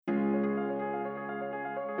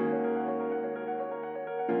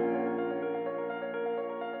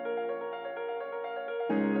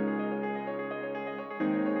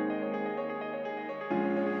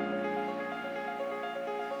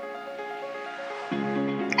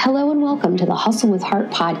Hello and welcome to the Hustle with Heart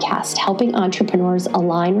podcast, helping entrepreneurs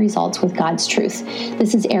align results with God's truth.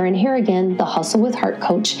 This is Erin Harrigan, the Hustle with Heart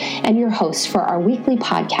coach, and your host for our weekly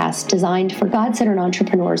podcast designed for God-centered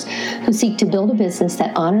entrepreneurs who seek to build a business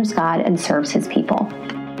that honors God and serves His people.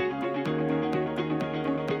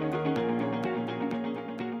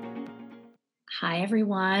 Hi,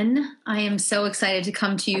 everyone. I am so excited to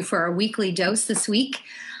come to you for our weekly dose this week.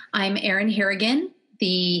 I'm Erin Harrigan,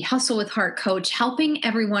 the Hustle with Heart coach, helping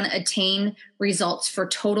everyone attain results for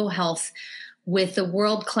total health with the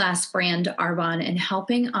world-class brand Arbonne, and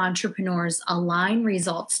helping entrepreneurs align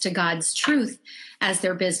results to God's truth as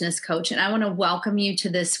their business coach. And I want to welcome you to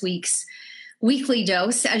this week's weekly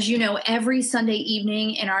dose. As you know, every Sunday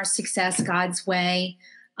evening in our Success God's Way,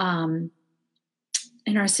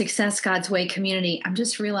 community, I'm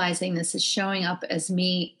just realizing this is showing up as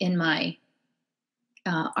me in my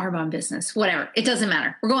Arbonne business, whatever. It doesn't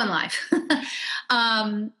matter. We're going live.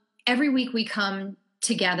 Every week we come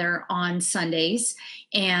together on Sundays,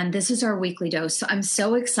 and this is our weekly dose. So I'm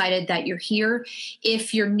so excited that you're here.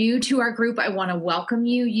 If you're new to our group, I want to welcome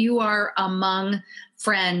you. You are among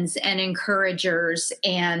friends and encouragers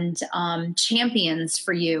and champions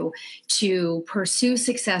for you to pursue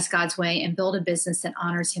success God's way and build a business that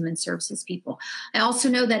honors Him and serves His people. I also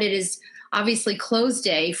know that it is obviously close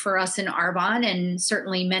day for us in Arbonne and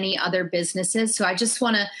certainly many other businesses. So I just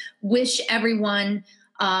want to wish everyone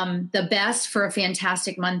the best for a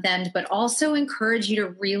fantastic month end, but also encourage you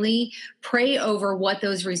to really pray over what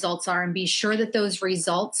those results are and be sure that those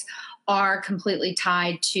results are completely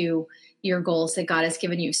tied to your goals that God has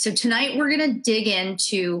given you. So tonight we're going to dig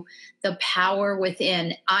into the power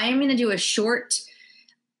within. I am going to do a short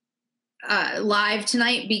live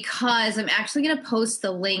tonight because I'm actually going to post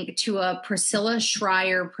the link to a Priscilla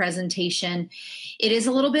Shirer presentation. It is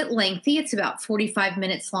a little bit lengthy. It's about 45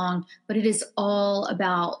 minutes long, but it is all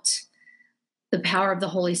about the power of the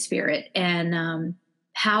Holy Spirit and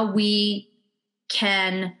how we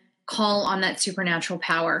can call on that supernatural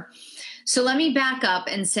power. So let me back up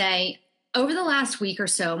and say, over the last week or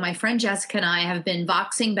so, my friend Jessica and I have been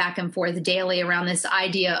voxing back and forth daily around this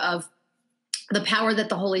idea of the power that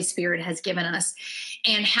the Holy Spirit has given us,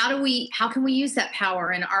 and how can we use that power,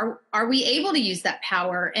 and are we able to use that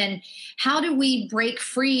power, and how do we break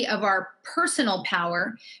free of our personal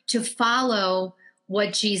power to follow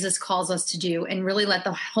what Jesus calls us to do and really let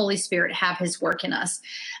the Holy Spirit have His work in us.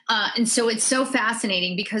 And so it's so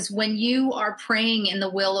fascinating because when you are praying in the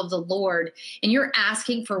will of the Lord and you're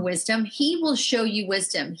asking for wisdom, He will show you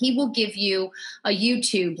wisdom. He will give you a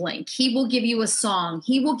YouTube link. He will give you a song.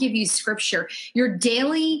 He will give you scripture. Your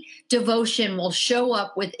daily devotion will show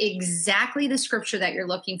up with exactly the scripture that you're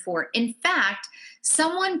looking for. In fact,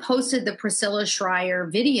 someone posted the Priscilla Shirer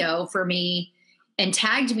video for me and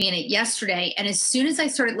tagged me in it yesterday. And as soon as I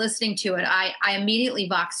started listening to it, I immediately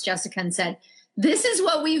voxed Jessica and said, this is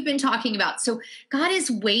what we've been talking about. So God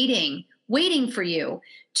is waiting for you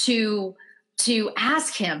to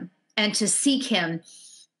ask Him and to seek Him.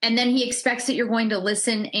 And then He expects that you're going to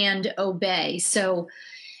listen and obey. So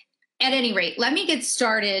at any rate, let me get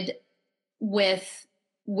started with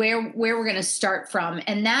where we're going to start from.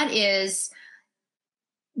 And that is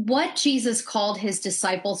what Jesus called His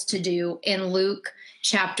disciples to do in Luke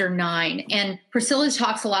chapter 9. And Priscilla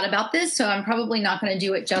talks a lot about this, so I'm probably not going to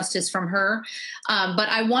do it justice from her. But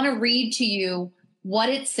I want to read to you what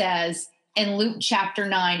it says in Luke chapter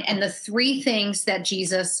 9 and the three things that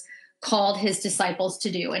Jesus called His disciples to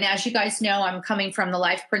do. And as you guys know, I'm coming from the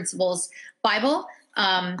Life Principles Bible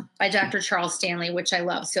by Dr. Charles Stanley, which I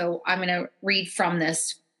love. So I'm going to read from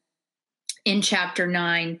this in chapter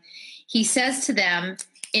 9. He says to them,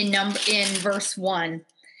 in verse 1,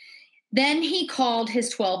 then He called His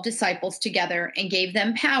 12 disciples together and gave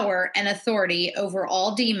them power and authority over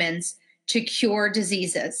all demons to cure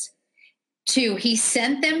diseases. 2, He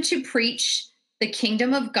sent them to preach the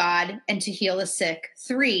kingdom of God and to heal the sick.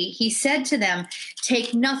 3, He said to them,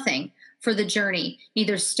 take nothing for the journey,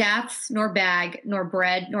 neither staffs, nor bag, nor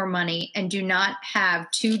bread, nor money, and do not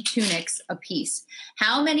have 2 tunics apiece.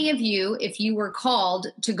 How many of you, if you were called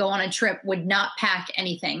to go on a trip, would not pack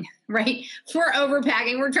anything, right? We're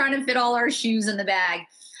overpacking. We're trying to fit all our shoes in the bag.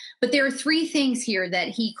 But there are 3 things here that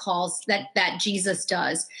He calls, that Jesus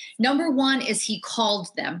does. Number 1 is He called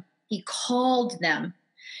them. He called them.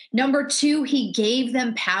 Number 2, He gave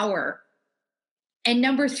them power. And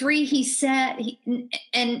number 3, He said,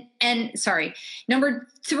 number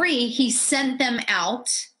 3, He sent them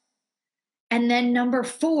out. And then number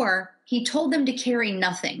 4, He told them to carry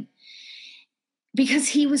nothing because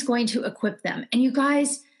He was going to equip them. And you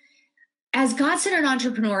guys, as God-centered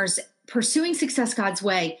entrepreneurs pursuing success God's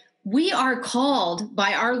way, we are called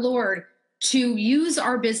by our Lord to use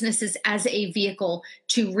our businesses as a vehicle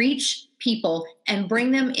to reach people and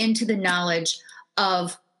bring them into the knowledge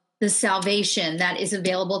of the salvation that is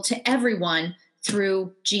available to everyone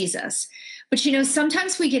through Jesus. But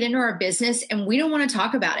sometimes we get into our business and we don't want to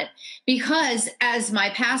talk about it because, as my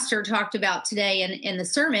pastor talked about today in the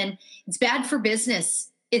sermon, it's bad for business.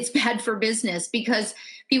 It's bad for business because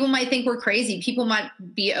people might think we're crazy. People might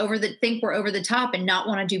think we're over the top and not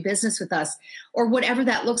want to do business with us or whatever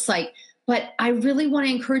that looks like. But I really want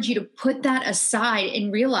to encourage you to put that aside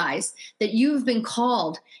and realize that you have been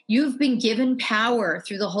called. You've been given power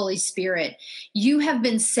through the Holy Spirit. You have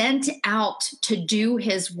been sent out to do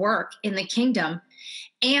his work in the kingdom.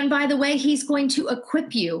 And by the way, he's going to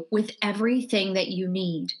equip you with everything that you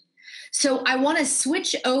need. So I want to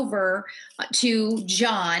switch over to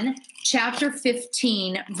John chapter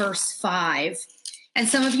 15, verse 5. And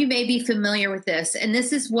some of you may be familiar with this. And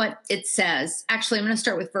this is what it says. Actually, I'm going to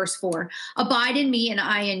start with verse 4. Abide in me and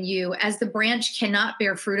I in you, as the branch cannot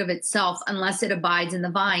bear fruit of itself unless it abides in the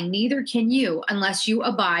vine. Neither can you unless you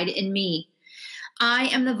abide in me. I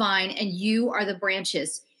am the vine and you are the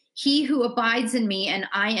branches. He who abides in me and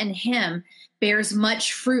I in him bears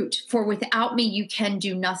much fruit, for without me you can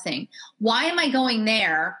do nothing. Why am I going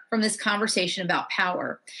there from this conversation about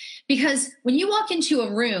power? Because when you walk into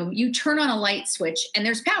a room, you turn on a light switch and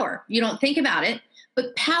there's power. You don't think about it,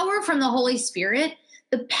 but power from the Holy Spirit,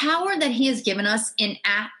 the power that he has given us in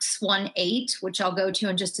Acts 1:8, which I'll go to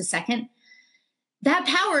in just a second, that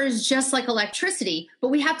power is just like electricity, but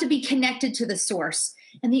we have to be connected to the source.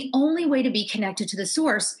 And the only way to be connected to the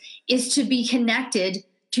source is to be connected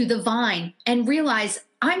to the vine and realize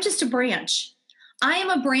I'm just a branch. I am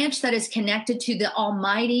a branch that is connected to the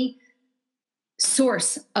almighty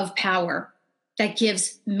source of power that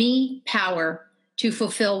gives me power to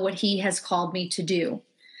fulfill what he has called me to do.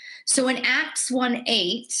 So in Acts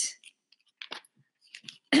 1:8,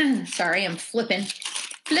 sorry, I'm flipping.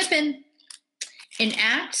 In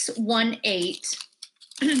Acts 1:8,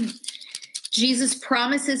 Jesus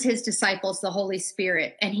promises his disciples the Holy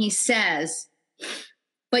Spirit, and he says,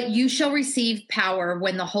 but you shall receive power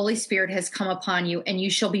when the Holy Spirit has come upon you, and you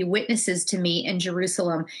shall be witnesses to me in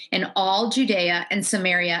Jerusalem and all Judea and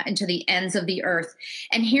Samaria and to the ends of the earth.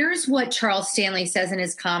 And here's what Charles Stanley says in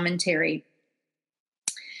his commentary.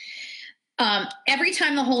 Every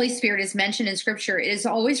time the Holy Spirit is mentioned in Scripture, it is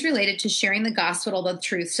always related to sharing the gospel of the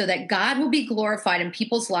truth so that God will be glorified and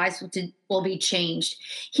people's lives will be changed.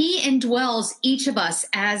 He indwells each of us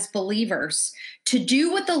as believers to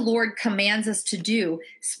do what the Lord commands us to do,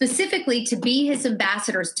 specifically to be his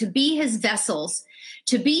ambassadors, to be his vessels,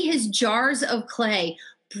 to be his jars of clay,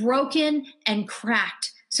 broken and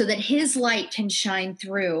cracked so that his light can shine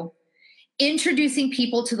through. Introducing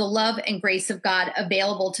people to the love and grace of God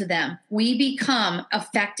available to them. We become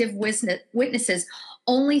effective witnesses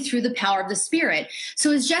only through the power of the Spirit.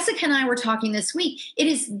 So as Jessica and I were talking this week, it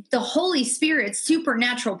is the Holy Spirit's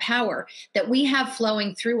supernatural power that we have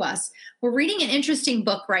flowing through us. We're reading an interesting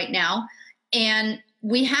book right now, and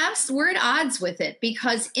we're at odds with it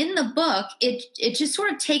because in the book, it just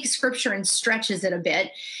sort of takes Scripture and stretches it a bit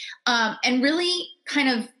and really kind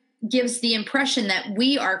of gives the impression that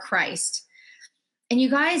we are Christ. And you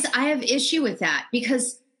guys, I have issue with that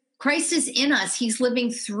because Christ is in us. He's living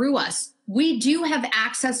through us. We do have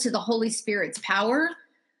access to the Holy Spirit's power,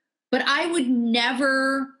 but I would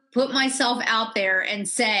never put myself out there and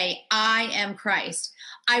say, I am Christ.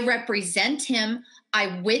 I represent him.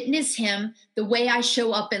 I witness him. The way I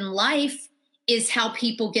show up in life is how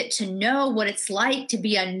people get to know what it's like to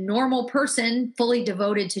be a normal person fully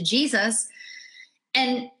devoted to Jesus.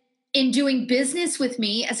 And in doing business with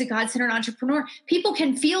me as a God-centered entrepreneur, people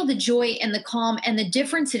can feel the joy and the calm and the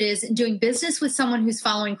difference it is in doing business with someone who's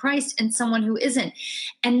following Christ and someone who isn't.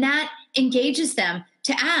 And that engages them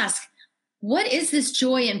to ask, what is this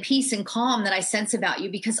joy and peace and calm that I sense about you?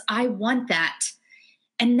 Because I want that.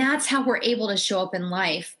 And that's how we're able to show up in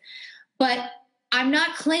life. But I'm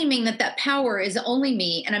not claiming that power is only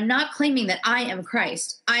me, and I'm not claiming that I am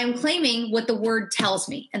Christ. I am claiming what the word tells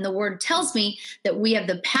me. And the word tells me that we have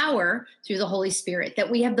the power through the Holy Spirit,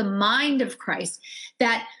 that we have the mind of Christ,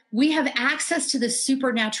 that we have access to the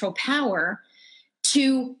supernatural power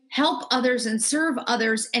to help others and serve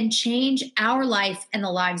others and change our life and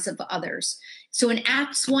the lives of others. So in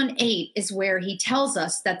Acts 1:8 is where he tells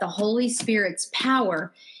us that the Holy Spirit's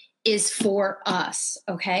power is for us,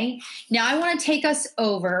 okay? Now I want to take us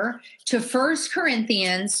over to 1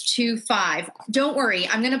 Corinthians 2:5. Don't worry,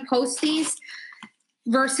 I'm going to post these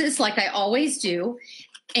verses like I always do,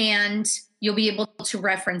 and you'll be able to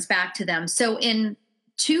reference back to them. So in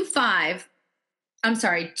 2:5, I'm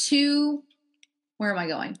sorry, 2, where am I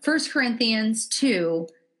going? 1 Corinthians 2,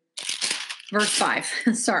 verse 5.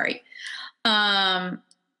 Sorry.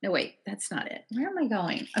 No, wait, that's not it. Where am I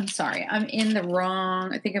going? I'm sorry. I think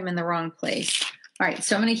I'm in the wrong place. All right,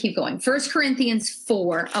 so I'm going to keep going. 1 Corinthians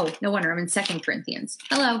 4. Oh, no wonder I'm in 2 Corinthians.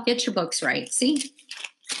 Hello, get your books right. See?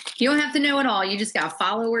 You don't have to know it all. You just got to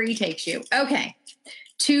follow where he takes you. Okay.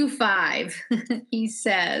 2:5. He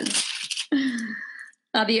says,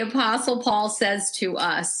 the Apostle Paul says to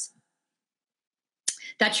us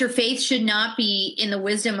that your faith should not be in the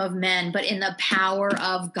wisdom of men, but in the power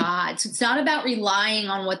of God. So it's not about relying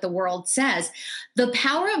on what the world says. The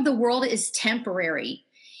power of the world is temporary.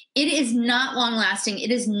 It is not long lasting.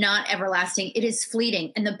 It is not everlasting. It is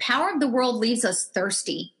fleeting. And the power of the world leaves us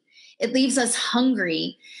thirsty. It leaves us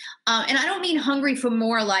hungry. And I don't mean hungry for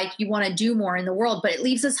more like you want to do more in the world, but it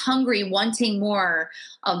leaves us hungry, wanting more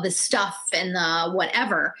of the stuff and the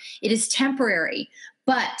whatever. It is temporary.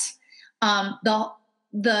 But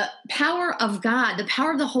the power of God, the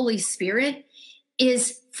power of the Holy Spirit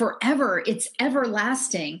is forever. It's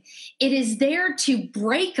everlasting. It is there to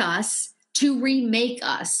break us, to remake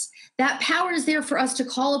us. That power is there for us to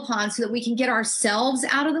call upon so that we can get ourselves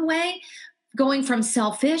out of the way, going from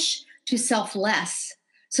selfish to selfless,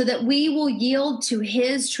 so that we will yield to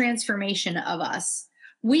his transformation of us.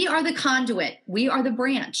 We are the conduit. We are the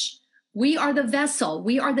branch. We are the vessel.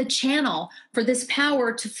 We are the channel for this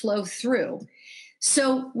power to flow through.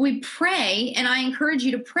 So we pray, and I encourage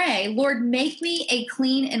you to pray, Lord, make me a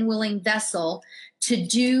clean and willing vessel to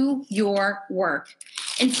do your work.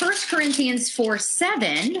 In 1 Corinthians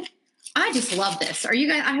 4:7, I just love this. I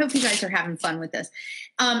hope you guys are having fun with this.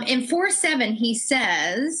 In 4:7, he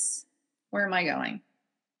says, where am I going?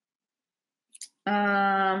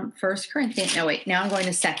 1 Corinthians, no, wait, now I'm going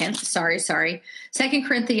to sorry. 2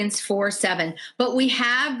 Corinthians 4:7. But we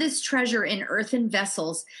have this treasure in earthen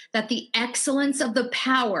vessels, that the excellence of the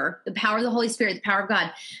power of the Holy Spirit, the power of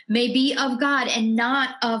God, may be of God and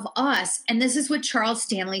not of us. And this is what Charles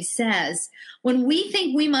Stanley says. When we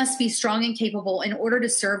think we must be strong and capable in order to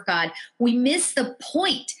serve God, we miss the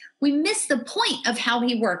point. We miss the point of how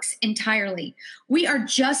he works entirely. We are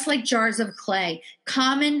just like jars of clay,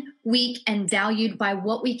 common, weak, and valued by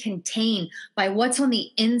what we contain, by what's on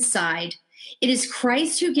the inside. It is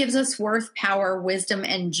Christ who gives us worth, power, wisdom,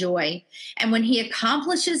 and joy. And when he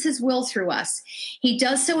accomplishes his will through us, he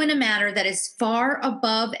does so in a manner that is far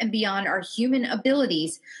above and beyond our human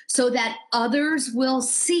abilities, so that others will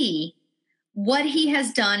see what he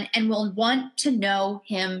has done and will want to know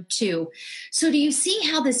him too. So do you see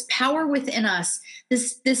how this power within us,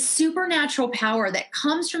 this supernatural power that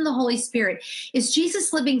comes from the Holy Spirit, is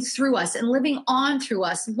Jesus living through us and living on through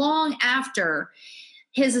us long after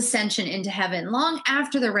his ascension into heaven, long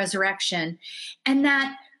after the resurrection, and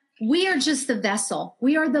that we are just the vessel.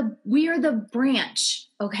 We are the branch,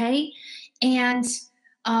 okay? And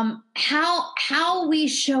how we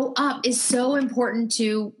show up is so important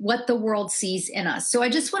to what the world sees in us. So I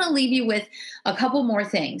just want to leave you with a couple more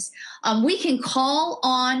things. We can call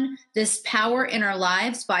on this power in our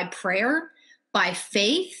lives by prayer, by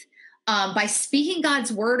faith, by speaking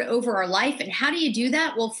God's word over our life. And how do you do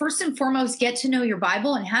that? Well, first and foremost, get to know your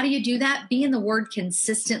Bible. And how do you do that? Be in the word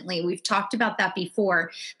consistently. We've talked about that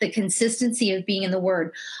before, the consistency of being in the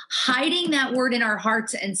word, hiding that word in our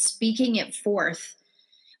hearts and speaking it forth.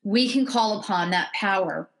 We can call upon that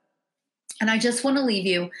power. And I just want to leave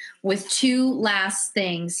you with two last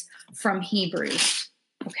things from Hebrews.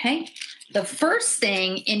 Okay? The first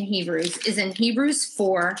thing in Hebrews is in Hebrews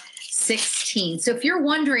 4:16. So if you're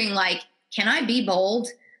wondering, like, can I be bold?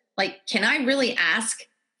 Like, can I really ask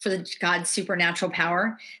for God's supernatural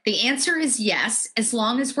power? The answer is yes, as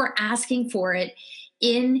long as we're asking for it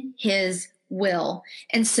in his will.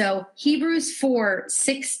 And so Hebrews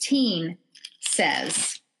 4:16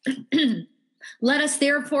 says, let us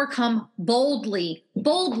therefore come boldly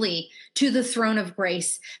to the throne of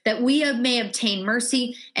grace, that we may obtain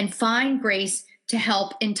mercy and find grace to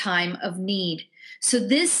help in time of need. So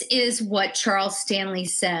this is what Charles Stanley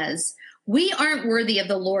says. We aren't worthy of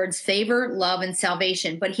the Lord's favor, love, and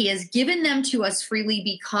salvation, but he has given them to us freely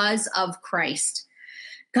because of Christ.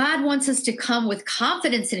 God wants us to come with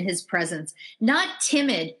confidence in his presence, not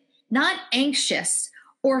timid, not anxious,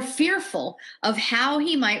 or fearful of how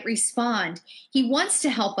he might respond. He wants to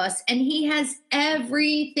help us, and he has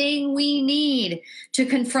everything we need to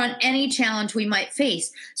confront any challenge we might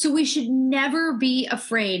face. So we should never be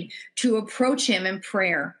afraid to approach him in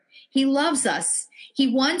prayer. He loves us.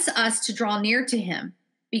 He wants us to draw near to him.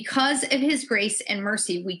 Because of his grace and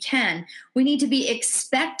mercy, we need to be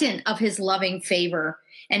expectant of his loving favor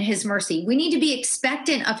and his mercy. We need to be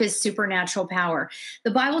expectant of his supernatural power.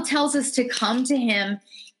 The Bible tells us to come to him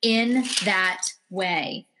in that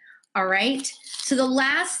way. All right. So the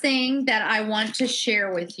last thing that I want to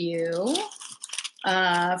share with you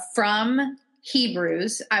from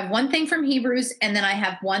Hebrews, I have one thing from Hebrews, and then I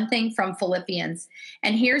have one thing from Philippians.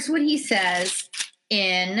 And here's what he says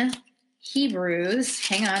in Hebrews.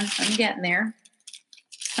 Hang on, I'm getting there.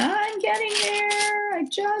 I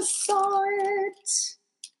just saw it.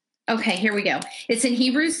 Okay, here we go. It's in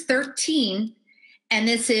Hebrews 13, and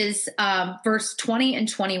this is verse 20 and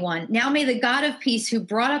 21. Now may the God of peace, who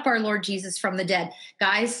brought up our Lord Jesus from the dead.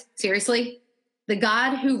 Guys, seriously, the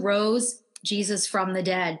God who rose Jesus from the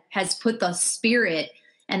dead has put the Spirit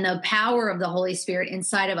and the power of the Holy Spirit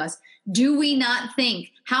inside of us. Do we not think?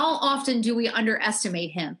 How often do we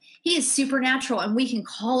underestimate him? He is supernatural, and we can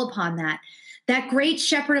call upon that. That great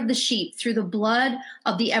shepherd of the sheep, through the blood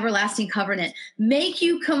of the everlasting covenant, make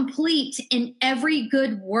you complete in every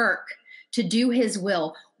good work to do his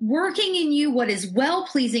will, working in you what is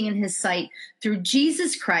well-pleasing in his sight, through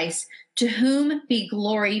Jesus Christ, to whom be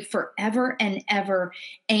glory forever and ever.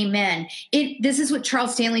 Amen. This is what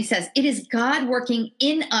Charles Stanley says. It is God working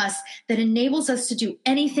in us that enables us to do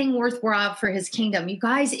anything worthwhile for his kingdom. You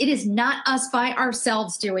guys, it is not us by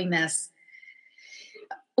ourselves doing this.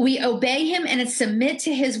 We obey him and submit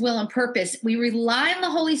to his will and purpose. We rely on the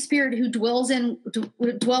Holy Spirit who dwells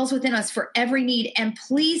within us for every need, and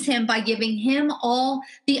please him by giving him all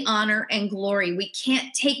the honor and glory. We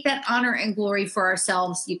can't take that honor and glory for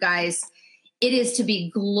ourselves, you guys. It is to be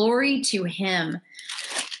glory to him.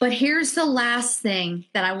 But here's the last thing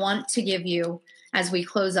that I want to give you as we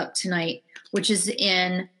close up tonight, which is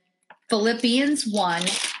in Philippians 1,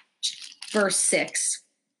 verse 6.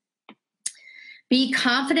 Be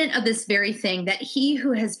confident of this very thing, that he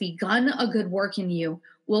who has begun a good work in you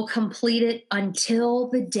will complete it until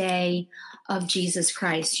the day of Jesus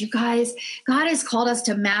Christ. You guys, God has called us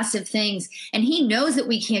to massive things, and he knows that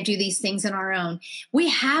we can't do these things on our own. We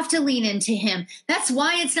have to lean into him. That's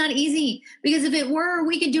why it's not easy, because if it were,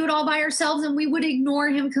 we could do it all by ourselves and we would ignore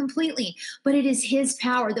him completely. But it is his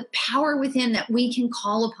power, the power within, that we can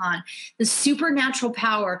call upon, the supernatural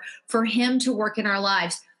power for him to work in our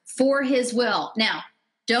lives for his will. Now,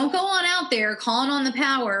 don't go on out there calling on the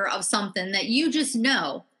power of something that you just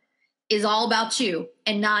know is all about you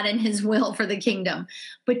and not in his will for the kingdom.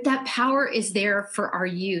 But that power is there for our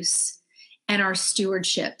use and our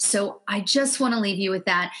stewardship. So I just want to leave you with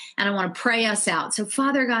that, and I want to pray us out. So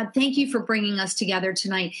Father God, thank you for bringing us together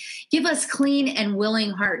tonight. Give us clean and willing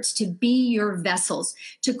hearts to be your vessels,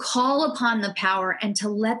 to call upon the power and to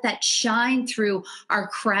let that shine through our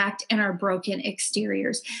cracked and our broken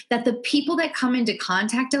exteriors, that the people that come into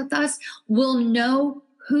contact with us will know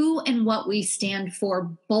who and what we stand for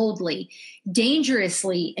boldly,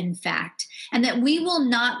 dangerously, in fact, and that we will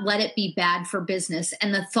not let it be bad for business.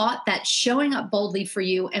 And the thought that showing up boldly for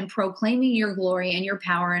you and proclaiming your glory and your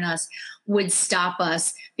power in us would stop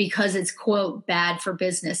us because it's, quote, bad for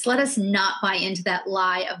business. Let us not buy into that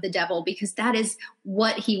lie of the devil, because that is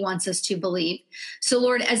what he wants us to believe. So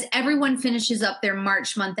Lord, as everyone finishes up their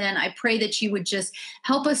March month end, I pray that you would just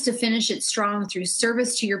help us to finish it strong through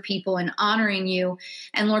service to your people and honoring you.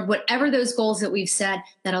 And Lord, whatever those goals that we've set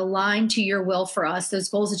that align to your will for us, those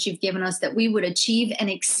goals that you've given us, that we would achieve and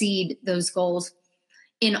exceed those goals.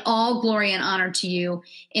 In all glory and honor to you,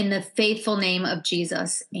 in the faithful name of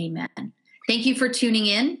Jesus. Amen. Thank you for tuning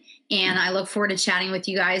in, and I look forward to chatting with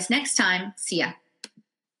you guys next time. See ya.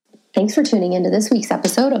 Thanks for tuning into this week's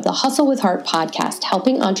episode of the Hustle with Heart podcast,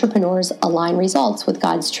 helping entrepreneurs align results with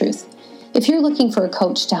God's truth. If you're looking for a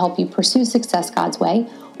coach to help you pursue success God's way,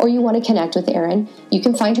 or you want to connect with Erin, you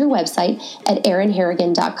can find her website at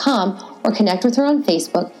erinharrigan.com or connect with her on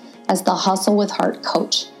Facebook as the Hustle with Heart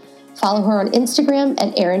Coach. Follow her on Instagram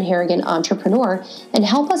at Erin Harrigan Entrepreneur, and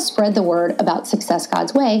help us spread the word about Success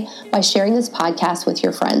God's Way by sharing this podcast with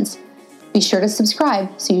your friends. Be sure to subscribe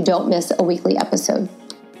so you don't miss a weekly episode.